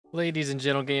Ladies and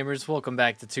gentle gamers, welcome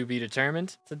back to To Be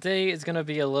Determined. Today is going to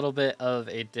be a little bit of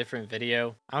a different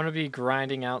video. I'm going to be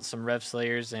grinding out some rev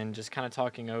slayers and just kind of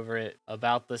talking over it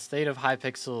about the state of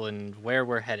Hypixel and where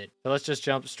we're headed. So let's just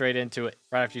jump straight into it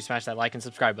right after you smash that like and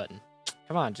subscribe button.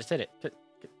 Come on, just hit it.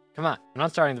 Come on, I'm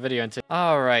not starting the video until...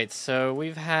 Alright, so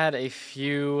we've had a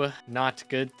few not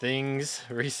good things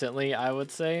recently, I would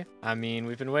say. I mean,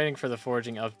 we've been waiting for the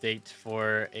forging update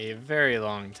for a very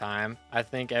long time. I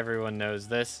think everyone knows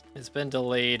this. It's been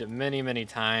delayed many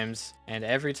times, and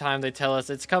every time they tell us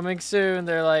it's coming soon,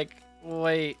 they're like,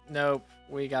 wait, nope.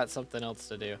 We got something else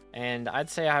to do. And I'd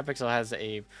say Hypixel has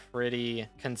a pretty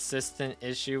consistent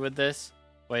issue with this,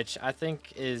 which I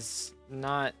think is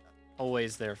not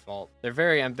always their fault. They're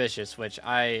very ambitious, which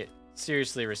I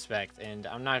seriously respect, and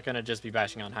I'm not gonna just be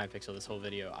bashing on Hypixel this whole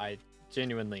video. I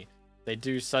genuinely, they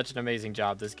do such an amazing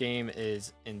job. This game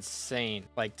is insane.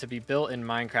 Like, to be built in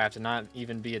Minecraft and not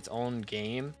even be its own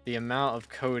game, the amount of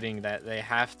coding that they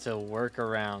have to work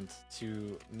around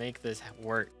to make this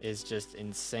work is just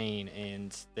insane,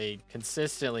 and they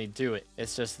consistently do it.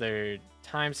 It's just their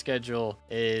time schedule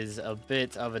is a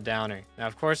bit of a downer. Now,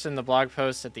 of course, in the blog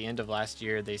post at the end of last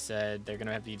year, they said they're going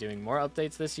to be doing more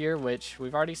updates this year, which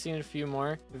we've already seen a few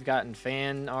more. We've gotten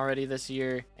fan already this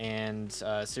year, and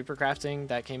super crafting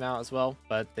that came out as well.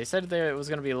 But they said there was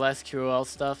going to be less QOL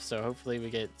stuff, so hopefully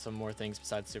we get some more things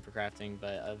besides super crafting.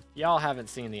 But y'all haven't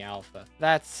seen the alpha.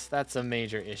 That's a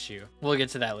major issue. We'll get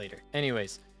to that later.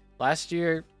 Anyways, last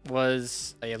year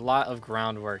was a lot of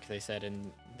groundwork, they said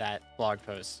in that blog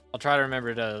post. I'll try to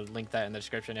remember to link that in the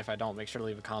description. If I don't, make sure to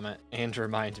leave a comment and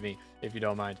remind me if you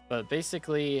don't mind. But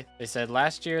basically, they said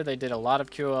last year they did a lot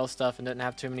of QOL stuff and didn't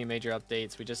have too many major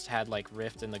updates. We just had like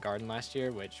Rift in the Garden last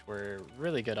year, which were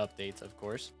really good updates, of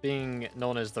course. Being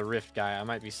known as the Rift guy, I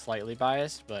might be slightly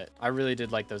biased, but I really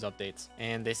did like those updates.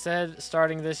 And they said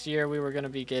starting this year, we were going to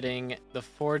be getting the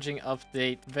forging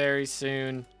update very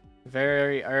soon,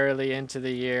 very early into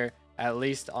the year, at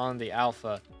least on the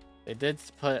alpha. They did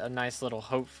put a nice little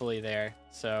hopefully there,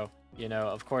 so, you know,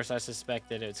 of course I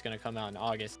suspected it's going to come out in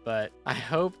August, but I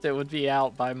hoped it would be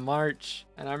out by March,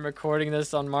 and I'm recording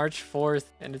this on March 4th,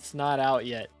 and it's not out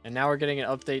yet. And now we're getting an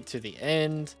update to the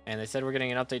end, and they said we're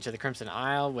getting an update to the Crimson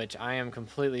Isle, which I am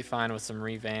completely fine with some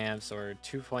revamps or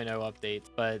 2.0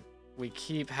 updates, but we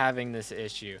keep having this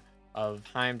issue of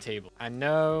timetable. I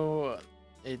know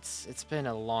it's been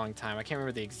a long time. I can't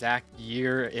remember the exact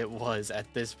year it was at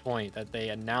this point that they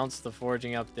announced the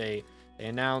forging update. They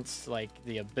announced like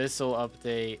the abyssal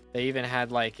update. They even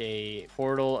had like a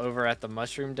portal over at the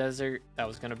Mushroom Desert that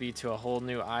was going to be to a whole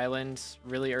new island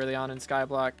really early on in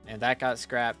SkyBlock, and that got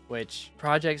scrapped. Which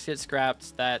projects get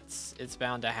scrapped, it's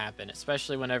bound to happen,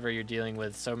 especially whenever you're dealing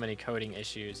with so many coding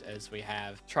issues as we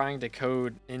have. Trying to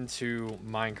code into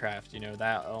Minecraft, you know,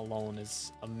 that alone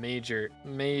is a major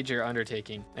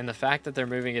undertaking. And the fact that they're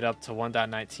moving it up to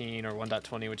 1.19 or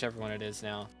 1.20, whichever one it is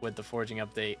now, with the forging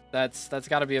update, that's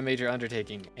got to be a major undertaking.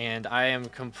 And I am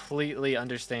completely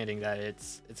understanding that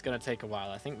it's gonna take a while.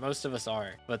 I think most of us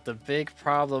are, but the big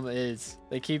problem is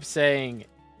they keep saying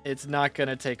it's not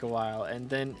gonna take a while, and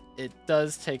then it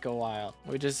does take a while.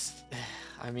 We just,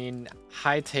 I mean,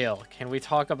 Hytale. Can we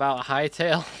talk about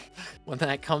Hytale? When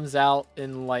that comes out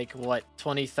in like what,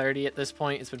 2030 at this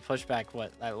point? It's been pushed back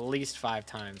what, at least 5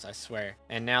 times, I swear.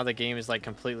 And now the game is like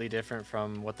completely different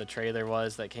from what the trailer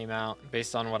was that came out,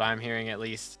 based on what I'm hearing at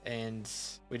least. And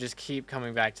we just keep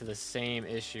coming back to the same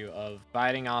issue of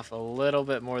biting off a little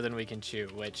bit more than we can chew,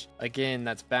 which again,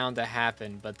 that's bound to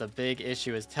happen. But the big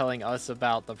issue is telling us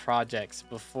about the projects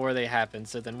before they happen,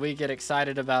 so then we get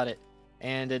excited about it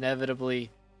and inevitably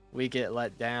we get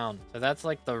let down. So that's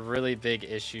like the really big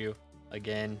issue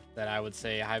again that I would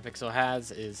say Hypixel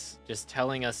has, is just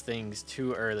telling us things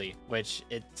too early, which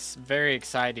it's very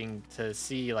exciting to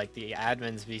see like the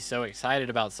admins be so excited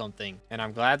about something, and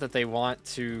I'm glad that they want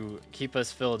to keep us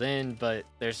filled in, but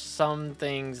there's some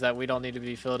things that we don't need to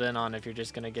be filled in on if you're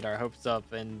just going to get our hopes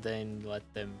up and then let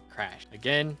them crash.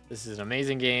 Again, this is an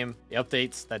amazing game. The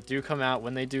updates that do come out,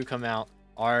 when they do come out,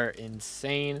 are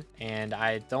insane, and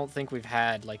I don't think we've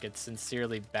had like a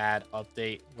sincerely bad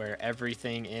update where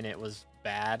everything in it was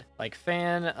bad. Like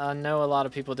Fan, I know a lot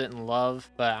of people didn't love,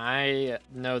 but I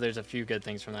know there's a few good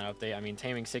things from that update. I mean,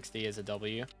 taming 60 is a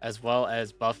W, as well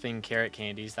as buffing carrot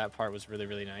candies. That part was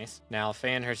really nice. Now,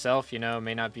 Fan herself, you know,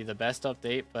 may not be the best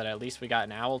update, but at least we got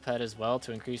an owl pet as well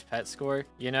to increase pet score.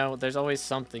 You know, there's always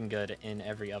something good in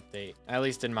every update, at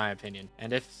least in my opinion.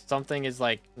 And if something is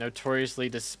like notoriously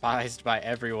despised by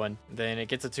everyone, then it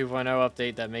gets a 2.0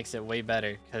 update that makes it way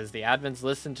better, because the admins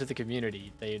listen to the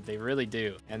community. They really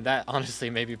do. And that honestly honestly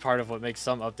maybe part of what makes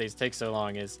some updates take so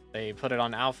long is they put it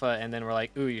on alpha and then we're like,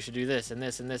 ooh, you should do this and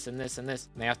this and this and this and this.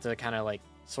 And they have to kind of like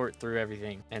sort through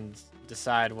everything and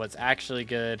decide what's actually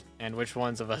good and which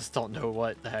ones of us don't know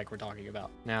what the heck we're talking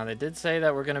about. Now, they did say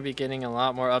that we're going to be getting a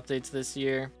lot more updates this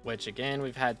year, which again,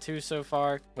 we've had 2 so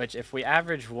far, which if we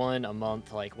average 1 a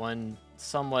month, like one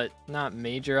somewhat not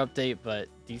major update but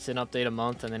decent update a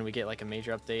month, and then we get like a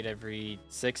major update every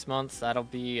 6 months, that'll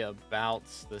be about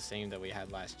the same that we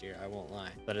had last year, I won't lie.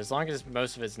 But as long as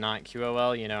most of it's not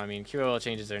QOL, you know, I mean, QOL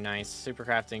changes are nice, super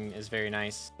crafting is very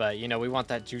nice, but you know, we want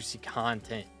that juicy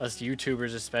content. Us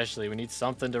YouTubers especially, we need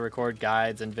something to record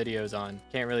guides and videos on.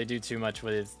 Can't really do too much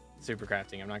with super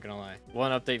crafting, I'm not gonna lie.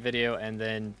 1 update video and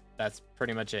then that's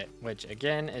pretty much it, which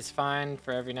again is fine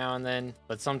for every now and then,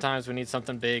 but sometimes we need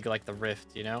something big like the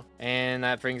rift, you know. And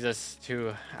that brings us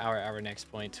to our next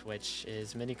point, which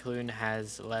is Minikloon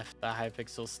has left the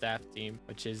Hypixel staff team,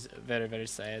 which is very, very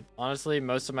sad. Honestly,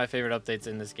 most of my favorite updates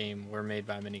in this game were made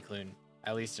by Minikloon,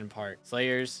 at least in part.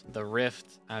 Slayers, the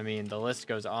rift, I mean, the list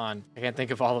goes on. I can't think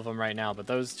of all of them right now, but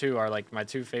those 2 are like my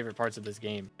 2 favorite parts of this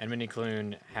game, and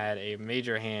Minikloon had a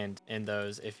major hand in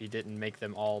those if he didn't make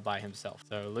them all by himself.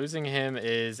 So losing him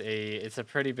it's a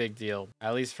pretty big deal,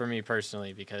 at least for me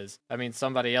personally, because I mean,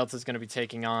 somebody else is going to be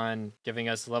taking on giving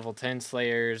us level 10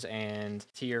 slayers and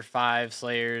tier 5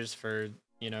 slayers for,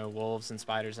 you know, wolves and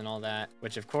spiders and all that,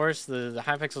 which of course the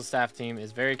Hypixel staff team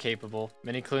is very capable.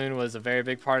 Minikloon was a very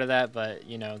big part of that, but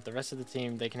you know, the rest of the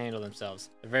team, they can handle themselves.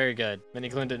 They're very good.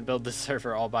 Minikloon didn't build this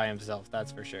server all by himself,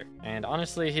 that's for sure. And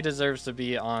honestly, he deserves to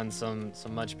be on some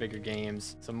much bigger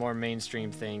games, some more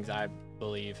mainstream things, I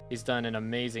believe. He's done an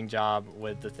amazing job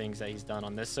with the things that he's done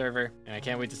on this server, and I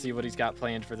can't wait to see what he's got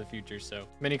planned for the future. So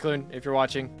Minikloon, if you're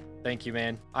watching, thank you,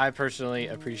 man. I personally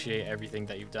appreciate everything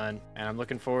that you've done, and I'm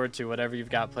looking forward to whatever you've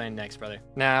got planned next, brother.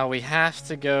 Now, we have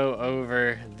to go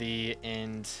over the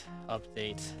end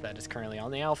update that is currently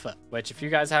on the alpha, which if you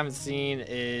guys haven't seen,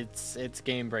 it's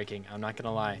game breaking, I'm not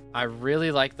gonna lie. I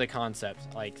really like the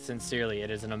concept, like sincerely,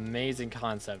 it is an amazing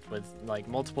concept with like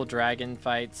multiple dragon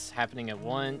fights happening at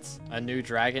once, a new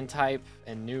dragon type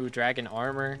and new dragon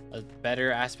armor, a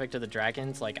better aspect of the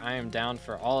dragons. Like, I am down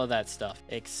for all of that stuff,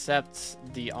 except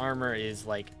the armor is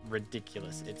like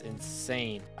ridiculous. It's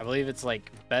insane. I believe it's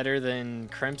like better than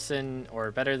Crimson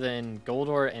or better than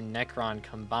Goldor and Necron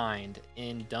combined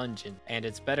in dungeon, and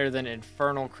it's better than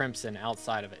Infernal Crimson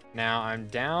outside of it. Now, I'm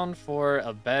down for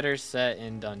a better set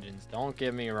in dungeons, don't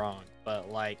get me wrong,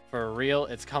 but like for real,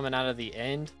 it's coming out of the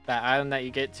end, that island that you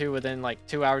get to within like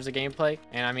 2 hours of gameplay.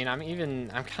 And I mean,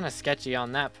 I'm kind of sketchy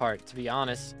on that part, to be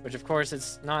honest, which of course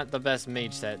it's not the best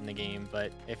mage set in the game,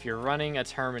 but if you're running a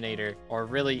Terminator or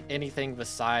really anything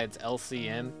besides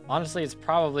LCM, honestly, it's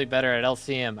probably better at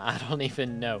LCM. I don't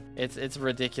even know. It's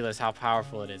ridiculous how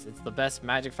powerful it is. It's the best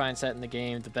magic find set in the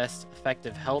game, the best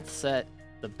effective health set,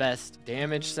 the best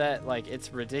damage set. Like,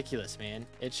 it's ridiculous, man.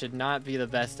 It should not be the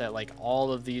best at like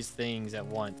all of these things at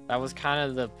once. That was kind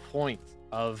of the point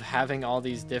of having all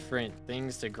these different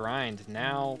things to grind.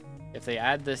 Now, if they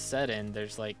add this set in,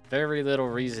 there's like very little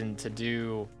reason to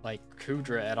do like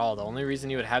Kudra at all. The only reason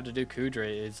you would have to do Kudra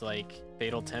is like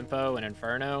Fatal Tempo and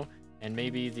Inferno, and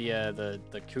maybe the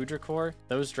Kudra core.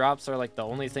 Those drops are like the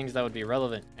only things that would be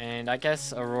relevant, and I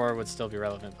guess Aurora would still be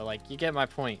relevant, but like, you get my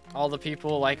point. All the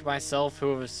people like myself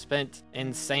who have spent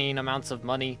insane amounts of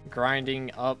money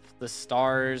grinding up the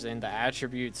stars and the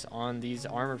attributes on these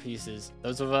armor pieces,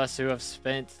 those of us who have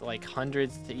spent like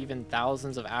hundreds to even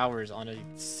thousands of hours on a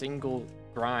single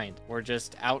grind, we're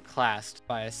just outclassed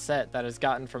by a set that is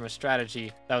gotten from a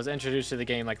strategy that was introduced to the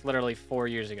game like literally 4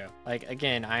 years ago. Like,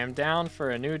 again, I am down for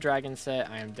a new dragon set.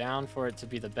 I am down for it to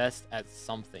be the best at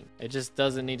something. It just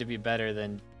doesn't need to be better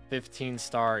than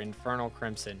 15-star Infernal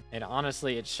Crimson, and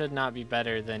honestly, it should not be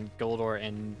better than Goldor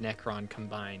and Necron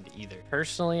combined either.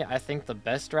 Personally, I think the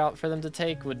best route for them to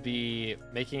take would be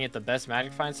making it the best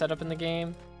magic find setup in the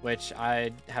game, which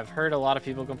I have heard a lot of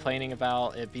people complaining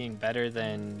about it being better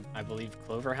than, I believe,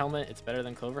 Clover Helmet. It's better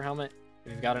than Clover Helmet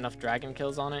if you've got enough dragon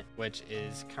kills on it, which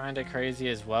is kind of crazy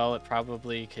as well. It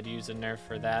probably could use a nerf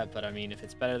for that, but I mean, if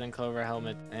it's better than Clover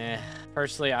Helmet,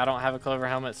 personally, I don't have a Clover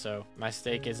Helmet, so my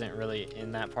stake isn't really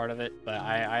in that part of it, but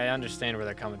I understand where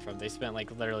they're coming from. They spent like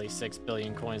literally 6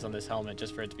 billion coins on this helmet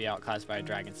just for it to be outclassed by a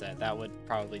dragon set. That would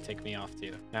probably take me off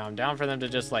too. Now, I'm down for them to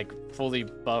just like fully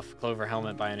buff Clover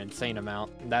Helmet by an insane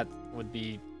amount. That would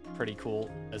be pretty cool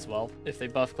as well. If they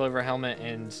buff Clover Helmet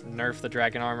and nerf the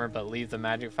dragon armor but leave the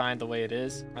magic find the way it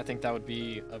is, I think that would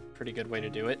be a pretty good way to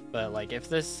do it. But like if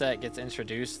this set gets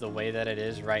introduced the way that it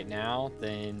is right now,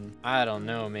 then I don't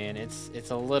know, man. It's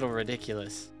a little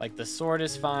ridiculous. Like the sword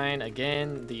is fine.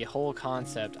 Again, the whole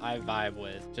concept I vibe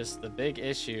with. Just the big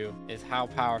issue is how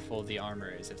powerful the armor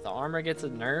is. If the armor gets a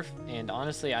nerf, and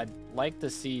honestly I'd like to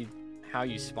see how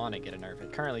you spawn it get a nerf.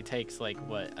 It currently takes like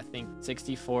what I think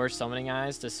 64 summoning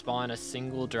eyes to spawn a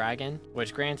single dragon,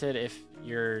 which granted if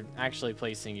you're actually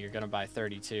placing, you're gonna buy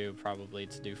 32 probably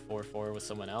to do 4-4 with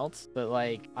someone else, but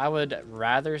like I would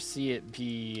rather see it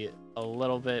be a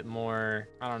little bit more,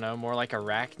 I don't know, more like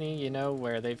Arachne, you know,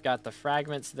 where they've got the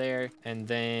fragments there and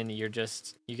then you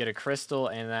get a crystal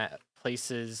and that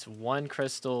places one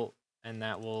crystal and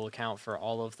that will account for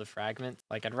all of the fragments.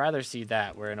 Like I'd rather see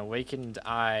that, where an awakened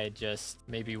eye, just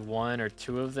maybe 1 or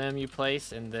 2 of them you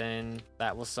place and then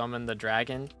that will summon the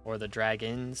dragon or the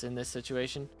dragons in this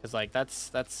situation, because like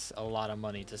that's a lot of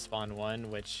money to spawn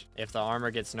one, which if the armor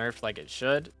gets nerfed like it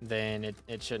should, then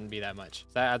it shouldn't be that much.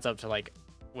 So that adds up to, like,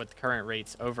 with current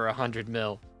rates, over 100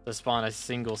 mil to spawn a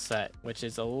single set, which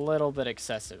is a little bit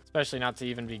excessive, especially not to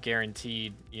even be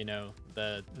guaranteed, you know,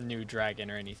 the new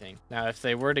dragon or anything. Now, if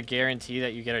they were to guarantee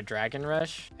that you get a dragon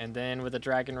rush, and then with a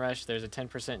dragon rush, there's a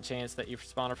 10% chance that you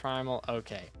spawn a primal,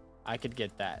 okay, I could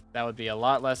get that. That would be a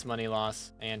lot less money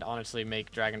loss and honestly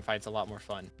make dragon fights a lot more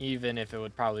fun, even if it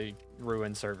would probably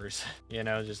ruin servers. You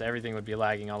know, just everything would be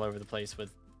lagging all over the place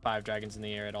with 5 dragons in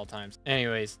the air at all times.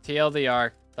 Anyways,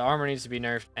 TLDR, the armor needs to be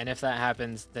nerfed, and if that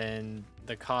happens, then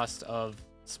the cost of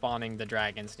spawning the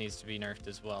dragons needs to be nerfed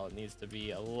as well. It needs to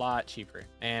be a lot cheaper,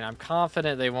 and I'm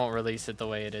confident they won't release it the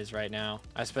way it is right now.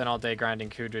 I spent all day grinding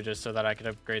Kudra just so that I could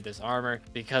upgrade this armor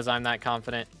because I'm that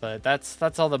confident. But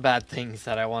that's all the bad things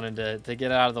that I wanted to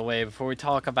get out of the way before we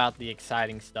talk about the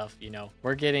exciting stuff. You know,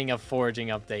 we're getting a foraging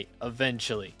update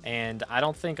eventually, and I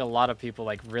don't think a lot of people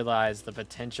like realize the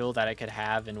potential that it could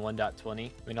have in 1.20.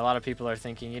 I mean, a lot of people are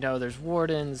thinking, you know, there's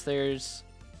wardens, there's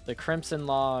the crimson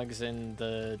logs and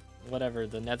the whatever,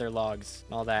 the nether logs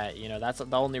and all that, you know, that's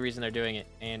the only reason they're doing it.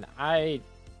 And I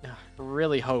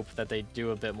really hope that they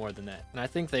do a bit more than that, and I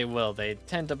think they will. They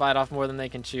tend to bite off more than they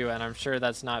can chew, and I'm sure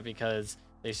that's not because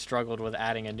they struggled with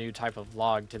adding a new type of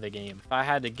log to the game. If I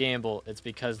had to gamble, it's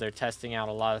because they're testing out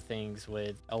a lot of things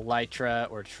with elytra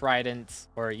or tridents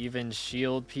or even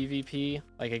shield PvP.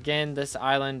 Like, again, this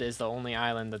island is the only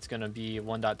island that's going to be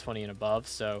 1.20 and above,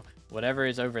 so whatever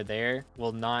is over there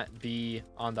will not be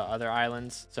on the other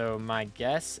islands. So my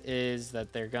guess is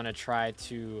that they're going to try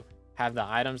to have the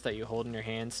items that you hold in your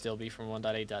hand still be from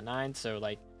 1.8.9. So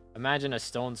like, imagine a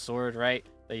stone sword, right,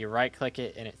 that you right click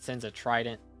it and it sends a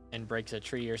trident and breaks a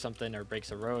tree or something, or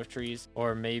breaks a row of trees,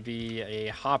 or maybe a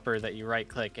hopper that you right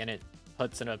click and it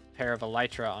puts in a pair of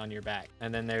elytra on your back,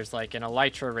 and then there's like an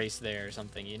elytra race there or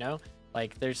something, you know.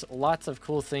 Like, there's lots of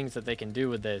cool things that they can do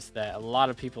with this that a lot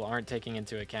of people aren't taking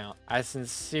into account. I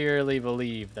sincerely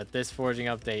believe that this foraging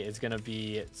update is going to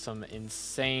be some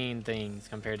insane things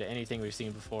compared to anything we've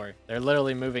seen before. They're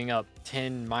literally moving up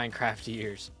 10 Minecraft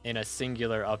years in a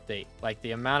singular update. Like,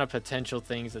 the amount of potential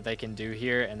things that they can do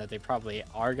here and that they probably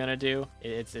are going to do,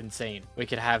 it's insane. We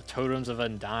could have totems of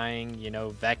undying, you know,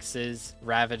 vexes,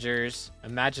 ravagers.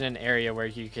 Imagine an area where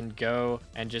you can go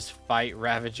and just fight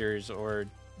ravagers or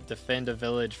defend a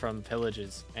village from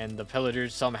pillages, and the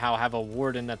pillagers somehow have a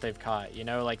warden that they've caught. You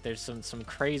know, like, there's some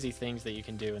crazy things that you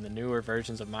can do in the newer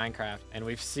versions of Minecraft, and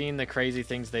we've seen the crazy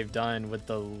things they've done with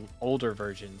the older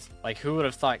versions. Like, who would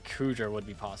have thought Kudra would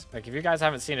be possible? Like, if you guys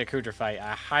haven't seen a Kudra fight,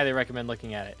 I highly recommend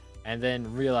looking at it, and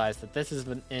then realize that this is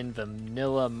in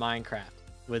vanilla Minecraft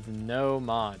with no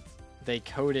mods. They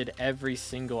coded every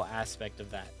single aspect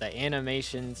of that. The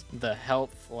animations, the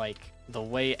health, like, the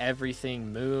way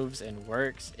everything moves and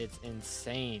works, it's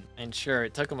insane. And sure,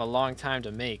 it took them a long time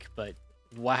to make, but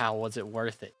wow, was it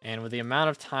worth it. And with the amount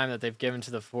of time that they've given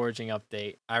to the foraging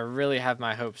update, I really have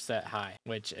my hopes set high,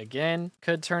 which again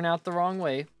could turn out the wrong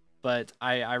way, but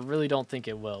I really don't think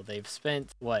it will. They've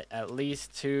spent, what, at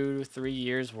least 2-3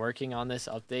 years working on this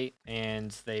update, and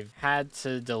they've had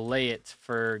to delay it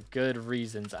for good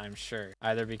reasons, I'm sure.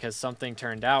 Either because something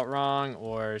turned out wrong,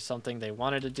 or something they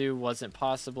wanted to do wasn't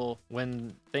possible.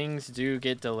 When things do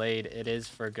get delayed, it is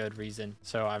for good reason.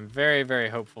 So I'm very, very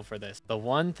hopeful for this. The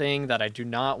one thing that I do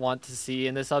not want to see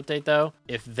in this update, though,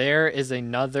 if there is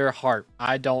another harp,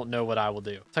 I don't know what I will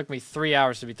do. It took me 3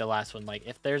 hours to beat the last one. Like,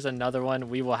 if there's another one,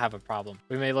 we will have a problem.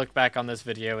 We may look back on this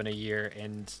video in a year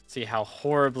and see how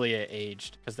horribly it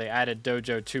aged, because they added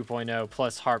Dojo 2.0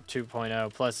 plus Harp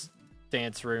 2.0 plus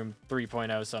Dance Room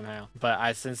 3.0 somehow. But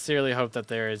I sincerely hope that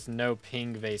there is no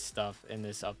ping-based stuff in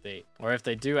this update. Or if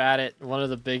they do add it, one of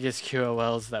the biggest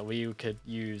QOLs that we could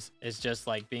use is just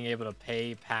like being able to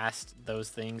pay past those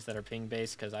things that are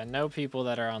ping-based, because I know people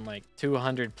that are on like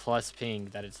 200 plus ping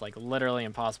that it's like literally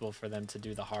impossible for them to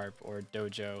do the harp or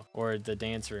dojo or the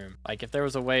dance room. Like if there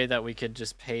was a way that we could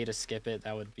just pay to skip it,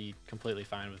 that would be completely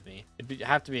fine with me. It'd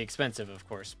have to be expensive, of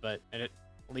course, but at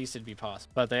least it'd be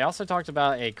possible. But they also talked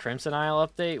about a Crimson Isle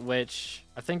update, which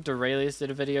I think Duralius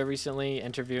did a video recently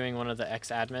interviewing one of the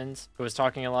ex-admins who was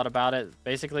talking a lot about it.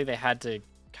 Basically, they had to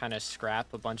kind of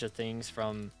scrap a bunch of things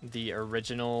from the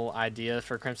original idea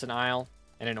for Crimson Isle,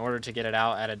 and in order to get it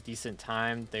out at a decent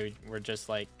time, they were just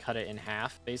like cut it in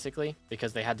half basically,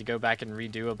 because they had to go back and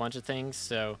redo a bunch of things.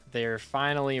 So they're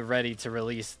finally ready to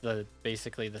release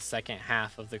basically the second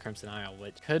half of the Crimson Isle,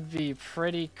 which could be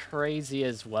pretty crazy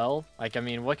as well. Like, I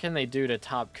mean, what can they do to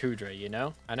top Kudra, you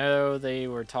know? I know they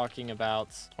were talking about,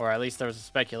 or at least there was a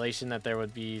speculation that there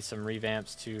would be some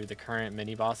revamps to the current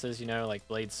mini bosses, you know, like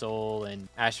Blade Soul and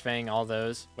Ashfang, all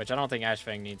those, which I don't think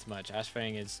Ashfang needs much.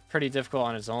 Ashfang is pretty difficult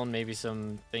on its own. Maybe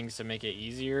some things to make it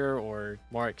easier or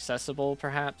more accessible,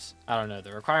 perhaps. I don't know.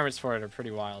 The requirements for it are pretty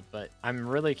wild, but I'm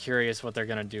really curious what they're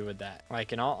going to do with that.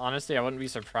 Like, in all honesty, I wouldn't be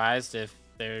surprised if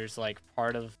there's like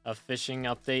part of a fishing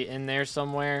update in there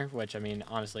somewhere, which I mean,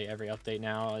 honestly, every update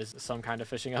now is some kind of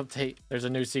fishing update. There's a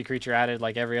new sea creature added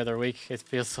like every other week, it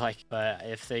feels like. But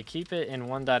if they keep it in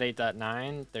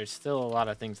 1.8.9, there's still a lot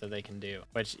of things that they can do,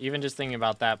 which even just thinking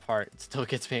about that part still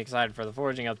gets me excited for the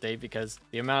foraging update, because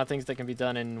the amount of things that can be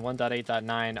done in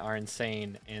 1.8.9 are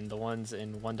insane, and the ones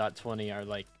in 1.20 are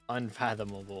like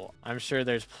unfathomable. I'm sure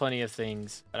there's plenty of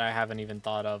things that I haven't even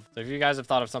thought of. So if you guys have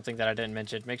thought of something that I didn't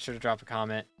mention, make sure to drop a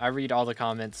comment. I read all the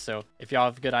comments, so if y'all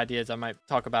have good ideas, I might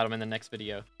talk about them in the next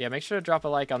video. Yeah, make sure to drop a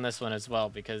like on this one as well,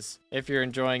 because if you're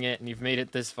enjoying it and you've made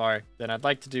it this far, then I'd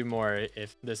like to do more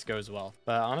if this goes well.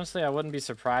 But honestly, I wouldn't be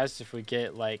surprised if we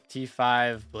get like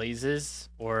T5 blazes,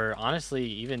 or honestly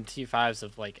even T5s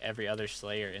of like every other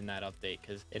Slayer in that update,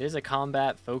 because it is a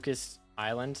combat focused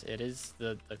island. It is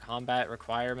the combat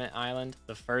requirement island,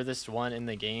 the furthest one in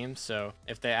the game. So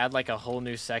if they add like a whole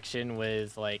new section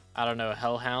with like, I don't know,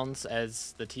 hellhounds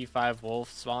as the T5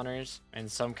 wolf spawners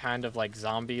and some kind of like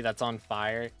zombie that's on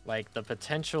fire, like the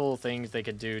potential things they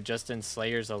could do just in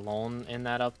Slayers alone in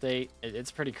that update,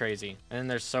 it's pretty crazy. And then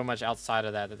there's so much outside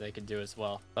of that they could do as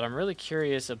well. But I'm really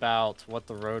curious about what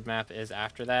the roadmap is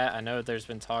after that. I know there's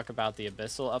been talk about the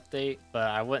Abyssal update, but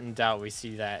I wouldn't doubt we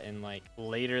see that in like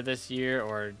later this year,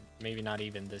 or maybe not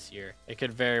even this year. It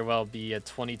could very well be a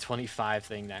 2025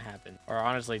 thing that happened, or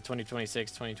honestly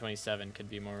 2026, 2027 could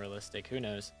be more realistic, who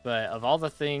knows. But of all the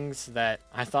things that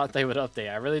I thought they would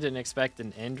update, I really didn't expect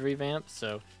an end revamp,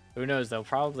 so who knows, they'll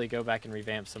probably go back and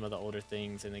revamp some of the older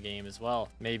things in the game as well.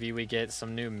 Maybe we get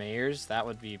some new mayors. That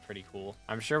would be pretty cool.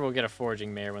 I'm sure we'll get a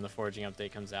foraging mayor when the foraging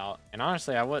update comes out. And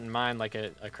honestly, I wouldn't mind like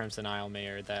a Crimson Isle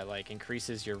mayor that like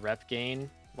increases your rep gain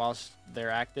whilst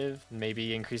they're active,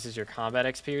 maybe increases your combat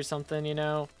XP or something, you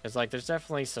know? Because like there's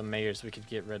definitely some mayors we could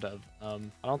get rid of.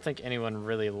 I don't think anyone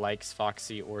really likes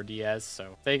Foxy or Diaz, so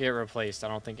if they get replaced, I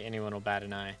don't think anyone will bat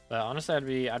an eye. But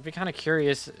honestly, I'd be kind of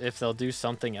curious if they'll do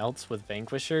something else with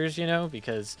Vanquishers, you know?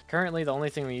 Because currently the only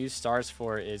thing we use stars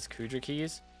for is Kudra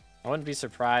keys. I wouldn't be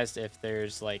surprised if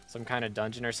there's like some kind of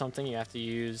dungeon or something you have to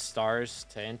use stars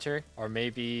to enter, or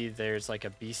maybe there's like a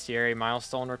bestiary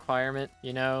milestone requirement,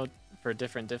 you know, for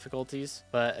different difficulties.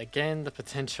 But again, the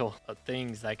potential of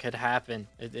things that could happen,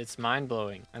 it's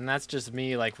mind-blowing. And that's just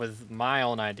me like with my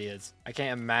own ideas. I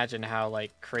can't imagine how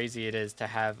like crazy it is to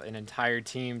have an entire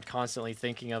team constantly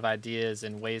thinking of ideas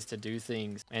and ways to do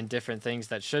things, and different things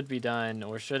that should be done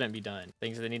or shouldn't be done,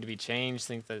 things that need to be changed,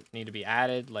 things that need to be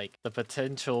added. Like the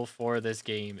potential for this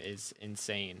game is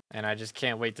insane, and I just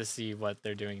can't wait to see what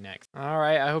they're doing next. All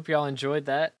right, I hope y'all enjoyed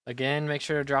that. Again, make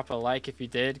sure to drop a like if you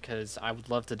did, because I would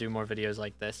love to do more videos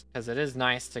like this, because it is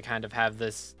nice to kind of have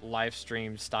this live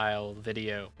stream style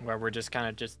video where we're just kind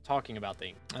of just talking about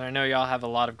things. And I know y'all have a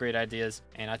lot of great ideas,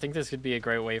 and I think this could be a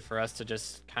great way for us to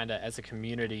just kind of as a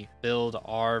community build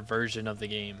our version of the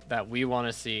game that we want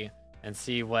to see, and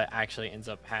see what actually ends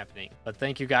up happening. But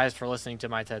thank you guys for listening to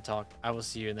my TED Talk. I will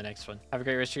see you in the next one. Have a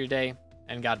great rest of your day,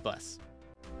 and God bless.